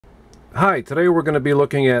Hi, today we're going to be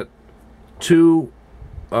looking at two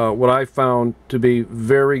what I found to be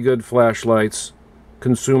very good flashlights,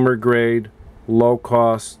 consumer grade, low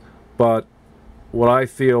cost, but what I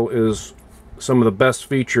feel is some of the best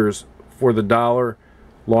features for the dollar,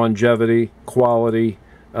 longevity, quality,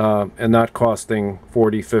 and not costing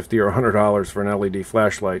 $40, $50, or $100 for an LED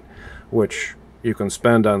flashlight, which you can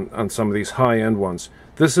spend on some of these high-end ones.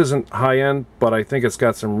 This isn't high-end, but I think it's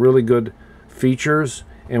got some really good features.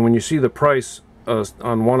 And when you see the price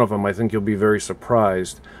on one of them, I think you'll be very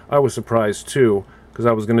surprised. I was surprised too, because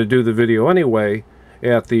I was going to do the video anyway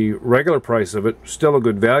at the regular price of it. Still a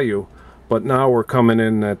good value, but now we're coming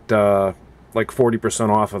in at like 40%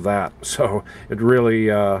 off of that. So it really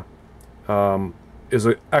is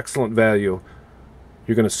an excellent value.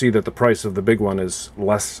 You're going to see that the price of the big one is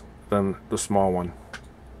less than the small one.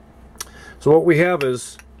 So what we have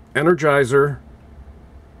is Energizer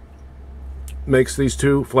makes these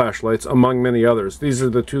two flashlights, among many others. These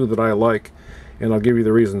are the two that I like, and I'll give you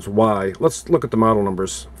the reasons why. Let's look at the model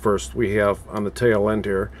numbers first. We have on the tail end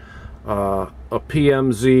here a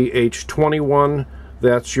PMZH21.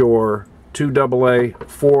 That's your 2AA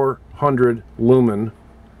 400 lumen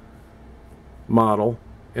model,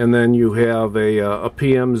 and then you have a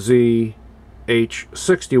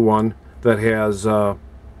PMZH61 that has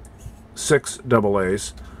 6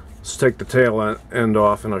 AA's. Let's take the tail end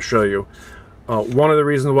off and I'll show you. One of the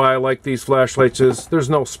reasons why I like these flashlights is there's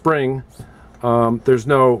no spring, there's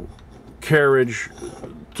no carriage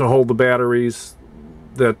to hold the batteries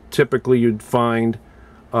that typically you'd find,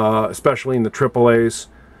 especially in the AAA's.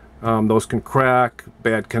 Those can crack,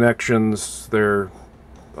 bad connections, they're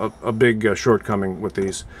a big shortcoming with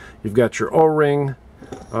these. You've got your O-ring,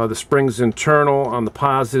 the spring's internal on the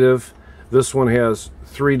positive. This one has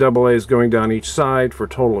 3 AA's going down each side for a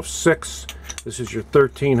total of 6. This is your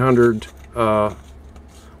 1300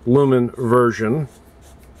 lumen version,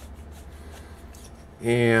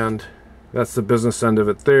 and that's the business end of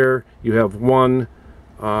it there. You have one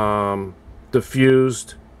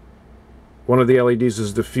diffused, one of the LEDs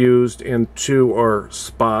is diffused, and 2 are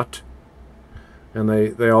spot, and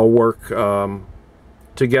they all work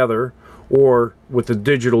together. Or with the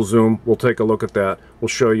digital zoom, we'll take a look at that. We'll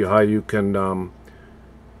show you how you can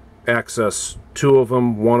access 2 of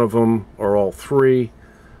them, 1 of them, or all 3.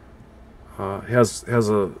 Has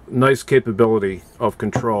a nice capability of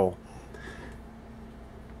control.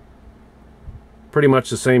 Pretty much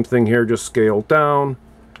the same thing here, just scaled down.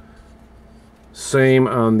 Same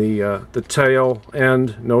on the tail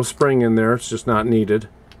end. No spring in there; it's just not needed.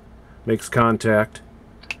 Makes contact,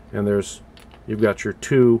 and you've got your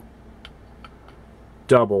 2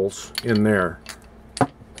 doubles in there.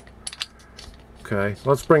 Okay,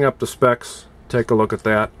 let's bring up the specs. Take a look at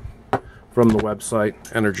that from the website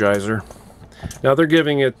Energizer. Now they're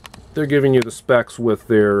giving you the specs with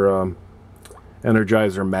their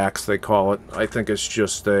Energizer Max, they call it. I think it's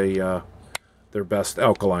just their best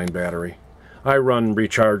alkaline battery. I run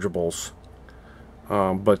rechargeables,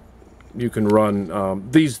 but you can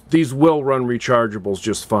run these will run rechargeables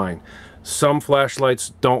just fine. Some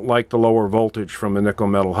flashlights don't like the lower voltage from the nickel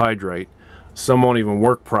metal hydrate. Some won't even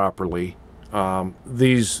work properly.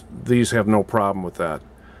 These have no problem with that.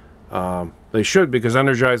 They should, because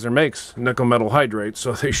Energizer makes nickel metal hydrate,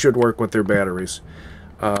 so they should work with their batteries.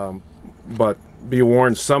 But be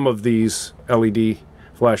warned, some of these LED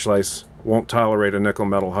flashlights won't tolerate a nickel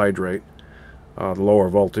metal hydrate. The lower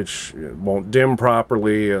voltage won't dim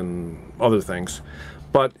properly and other things.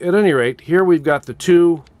 But at any rate, here we've got the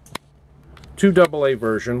 2 AA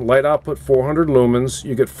version, light output 400 lumens.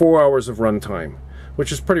 You get 4 hours of runtime,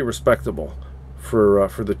 which is pretty respectable for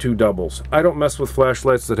the 2 doubles. I don't mess with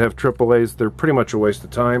flashlights that have AAA's. They're pretty much a waste of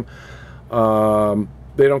time.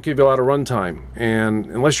 They don't give you a lot of runtime, and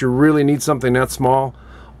unless you really need something that small,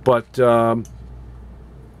 but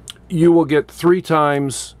you will get 3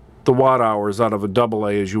 times the watt hours out of a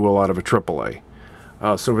AA as you will out of a AAA.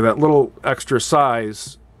 So for that little extra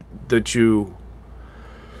size that you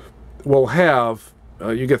will have,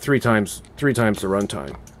 you get 3 times the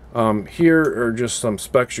runtime. Here are just some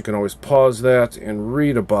specs. You can always pause that and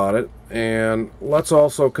read about it. And let's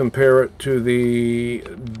also compare it to the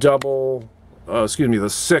the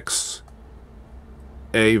 6A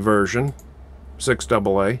version, 6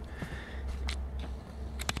 AA.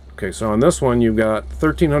 Okay, so on this one you've got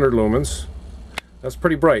 1300 lumens. That's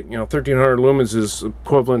pretty bright. You know, 1300 lumens is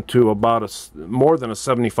equivalent to about more than a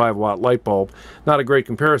 75 watt light bulb. Not a great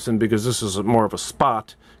comparison because this is more of a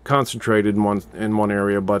spot, concentrated in one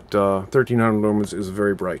area, but 1300 lumens is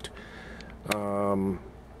very bright. And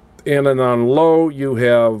then on low you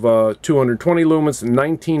have 220 lumens,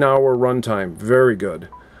 19-hour runtime. Very good.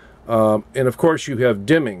 And of course you have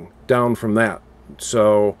dimming down from that.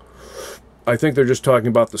 So I think they're just talking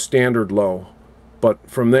about the standard low. But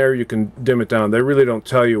from there you can dim it down. They really don't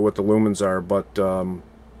tell you what the lumens are, but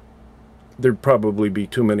there'd probably be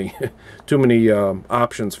too many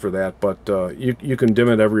options for that. But you can dim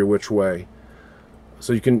it every which way.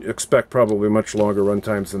 So you can expect probably much longer run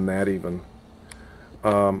times than that even.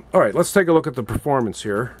 Alright, let's take a look at the performance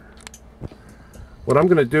here. What I'm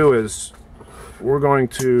going to do is we're going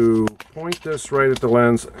to point this right at the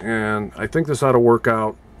lens, and I think this ought to work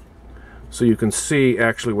out so you can see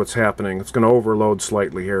actually what's happening. It's going to overload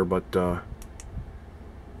slightly here, but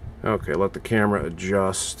okay, let the camera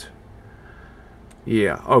adjust.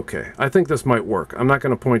 Yeah, okay, I think this might work. I'm not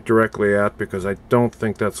going to point directly at because I don't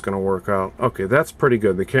think that's going to work out. Okay, that's pretty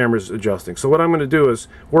good. The camera's adjusting. So what I'm going to do is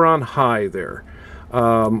we're on high there.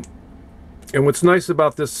 And what's nice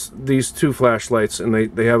about these two flashlights,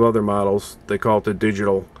 and they have other models, they call it the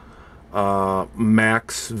digital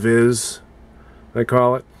Max Viz, they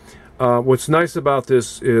call it. What's nice about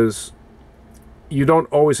this is you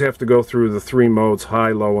don't always have to go through the three modes,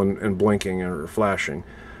 high, low, and blinking or flashing.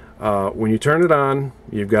 When you turn it on,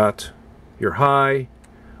 you've got your high,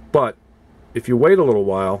 but if you wait a little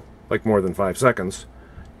while, like more than 5 seconds,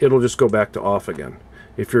 it'll just go back to off again.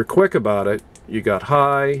 If you're quick about it, you got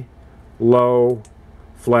high, low,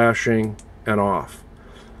 flashing, and off.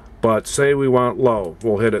 But say we want low,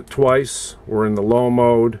 we'll hit it twice, we're in the low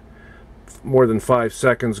mode, more than 5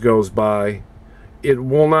 seconds goes by, it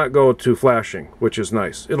will not go to flashing, which is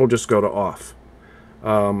nice. It'll just go to off.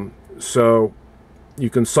 So you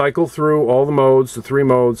can cycle through all the modes, the three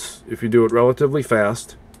modes, if you do it relatively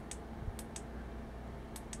fast,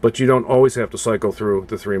 but you don't always have to cycle through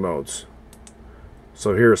the three modes.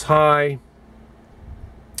 So here's high,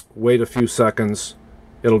 wait a few seconds,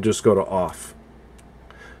 it'll just go to off.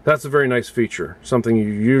 That's a very nice feature, something you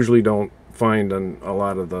usually don't find on a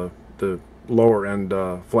lot of the lower end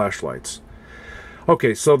flashlights.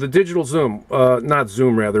 Okay, so the digital zoom, not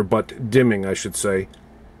zoom rather, but dimming I should say.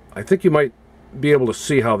 I think you might be able to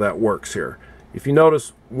see how that works here. If you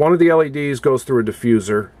notice, one of the LEDs goes through a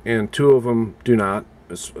diffuser and two of them do not,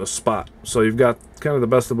 it's a spot. So you've got kind of the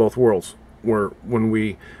best of both worlds, where when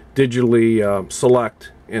we digitally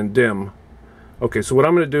select and dim. Okay, so what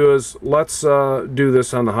I'm going to do is let's do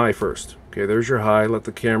this on the high first. Okay, there's your high, let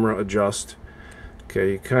the camera adjust.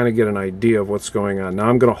 Okay, you kind of get an idea of what's going on. Now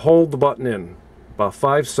I'm going to hold the button in. About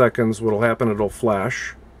 5 seconds, what'll happen, it'll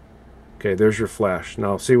flash. Okay, there's your flash.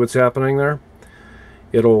 Now see what's happening there?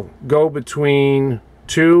 It'll go between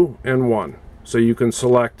 2 and 1. So you can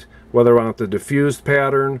select whether I want the diffused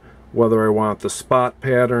pattern, whether I want the spot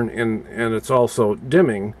pattern, and it's also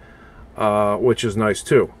dimming, which is nice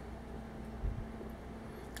too.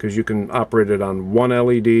 Because you can operate it on one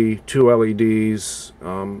LED, two LEDs,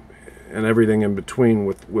 and everything in between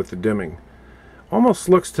with the dimming. Almost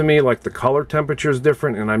looks to me like the color temperature is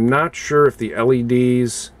different, and I'm not sure if the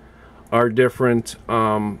LEDs are different,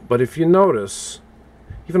 but if you notice,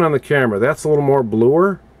 even on the camera, that's a little more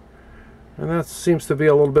bluer, and that seems to be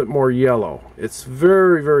a little bit more yellow. It's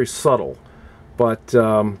very, very subtle, but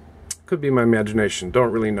could be my imagination,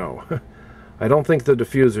 don't really know. I don't think the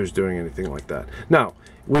diffuser is doing anything like that. Now,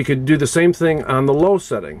 we could do the same thing on the low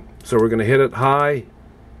setting. So we're going to hit it high,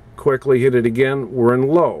 quickly hit it again, we're in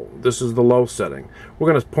low. This is the low setting. We're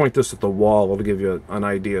going to point this at the wall. It'll give you an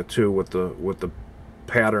idea too what the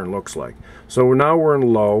pattern looks like. So now we're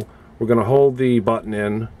in low. We're going to hold the button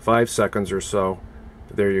in 5 seconds or so.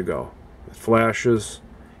 There you go. It flashes,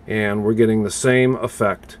 and we're getting the same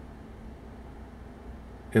effect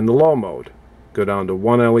in the low mode. Go down to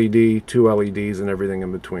one LED, two LEDs, and everything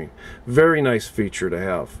in between. Very nice feature to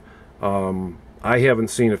have. I haven't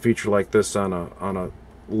seen a feature like this on a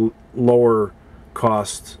lower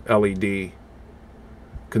cost LED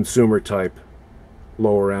consumer type,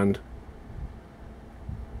 lower end.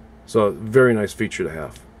 So very nice feature to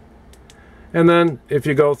have. And then if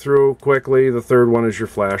you go through quickly, the third one is your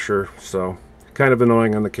flasher. So kind of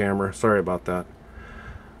annoying on the camera. Sorry about that.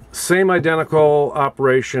 Same identical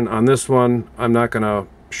operation on this one. I'm not going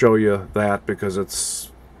to show you that because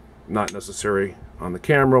it's not necessary on the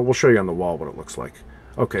camera. We'll show you on the wall what it looks like.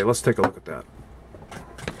 Okay, let's take a look at that.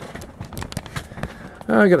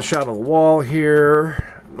 I got a shot of the wall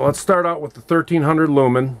here. Let's start out with the 1300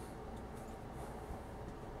 lumen.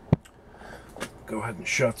 Go ahead and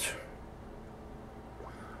shut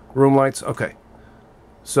room lights. Okay,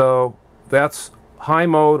 so that's high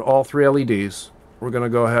mode, all three LEDs. We're going to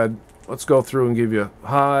go ahead, let's go through and give you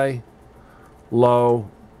high,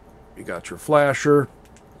 low, you got your flasher.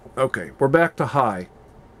 Okay, we're back to high.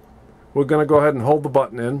 We're going to go ahead and hold the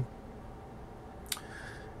button in.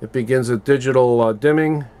 It begins at digital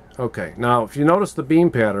dimming. Okay, now if you notice the beam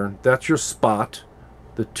pattern, that's your spot,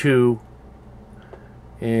 the 2,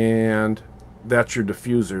 and that's your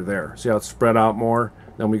diffuser there. See how it's spread out more?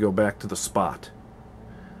 Then we go back to the spot.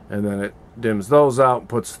 And then it dims those out and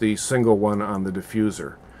puts the single one on the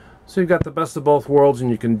diffuser. So you've got the best of both worlds,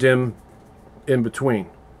 and you can dim in between.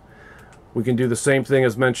 We can do the same thing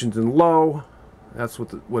as mentioned in low. That's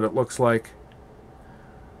what it looks like.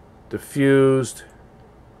 Diffused,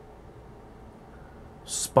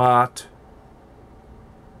 spot,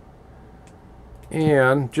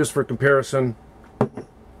 and just for comparison,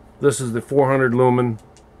 this is the 400 lumen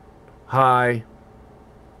high,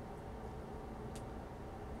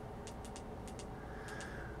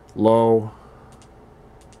 low.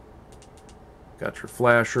 Got your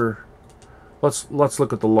flasher. Let's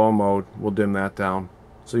look at the low mode. We'll dim that down.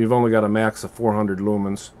 So you've only got a max of 400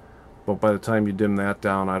 lumens, but by the time you dim that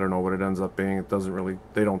down, I don't know what it ends up being. It doesn't really,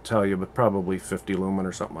 they don't tell you, but probably 50 lumen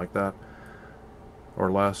or something like that,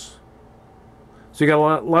 or less. So you got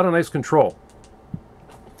a lot of nice control.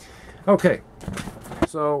 Okay,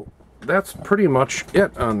 so that's pretty much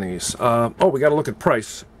it on these. Oh, we got to look at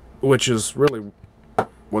price, which is really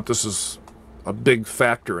what this is a big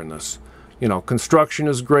factor in this. You know, construction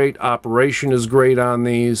is great, operation is great on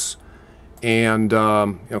these, and you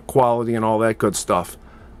know, quality and all that good stuff.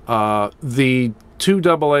 The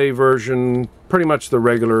 2AA version, pretty much the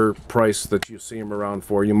regular price that you see them around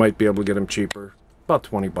for. You might be able to get them cheaper, about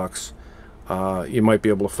 20 bucks. You might be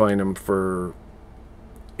able to find them for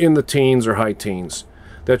in the teens or high teens.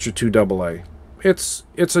 That's your 2AA.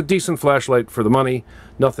 It's a decent flashlight for the money.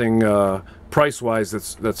 Nothing price-wise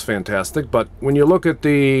that's fantastic. But when you look at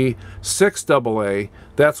the 6AA,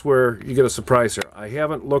 that's where you get a surprise here. I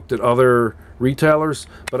haven't looked at other retailers,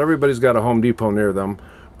 but everybody's got a Home Depot near them.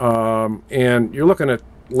 And you're looking at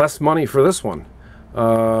less money for this one,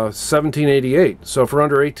 $17.88. So for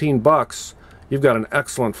under 18 bucks, you've got an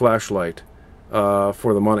excellent flashlight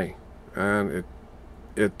for the money, and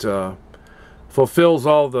it fulfills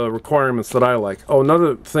all the requirements that I like. Oh,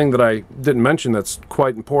 another thing that I didn't mention that's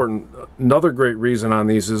quite important, another great reason on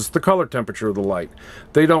these is the color temperature of the light.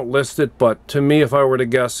 They don't list it, but to me, if I were to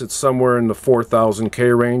guess, it's somewhere in the 4000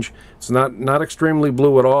 K range. It's not extremely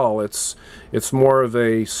blue at all. It's more of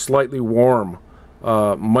a slightly warm.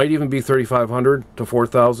 Might even be 3500 to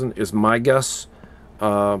 4000 is my guess.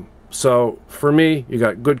 So for me, you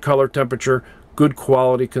got good color temperature, good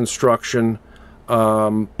quality construction,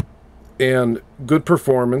 and good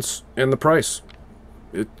performance, and the price.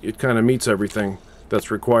 It kind of meets everything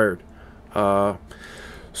that's required.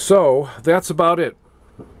 So that's about it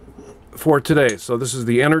for today. So this is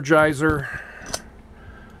the Energizer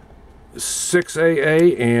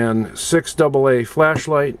 6AA and 6AA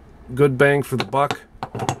flashlight. Good bang for the buck.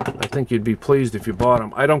 I think you'd be pleased if you bought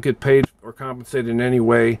them. I don't get paid or compensated in any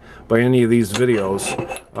way by any of these videos.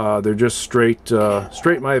 They're just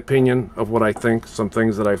straight my opinion of what I think, some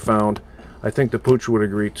things that I found. I think the Pooch would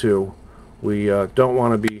agree too. We don't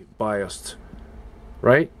want to be biased,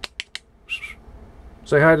 right?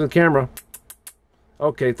 Say hi to the camera.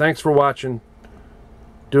 Okay, thanks for watching.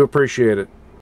 Do appreciate it.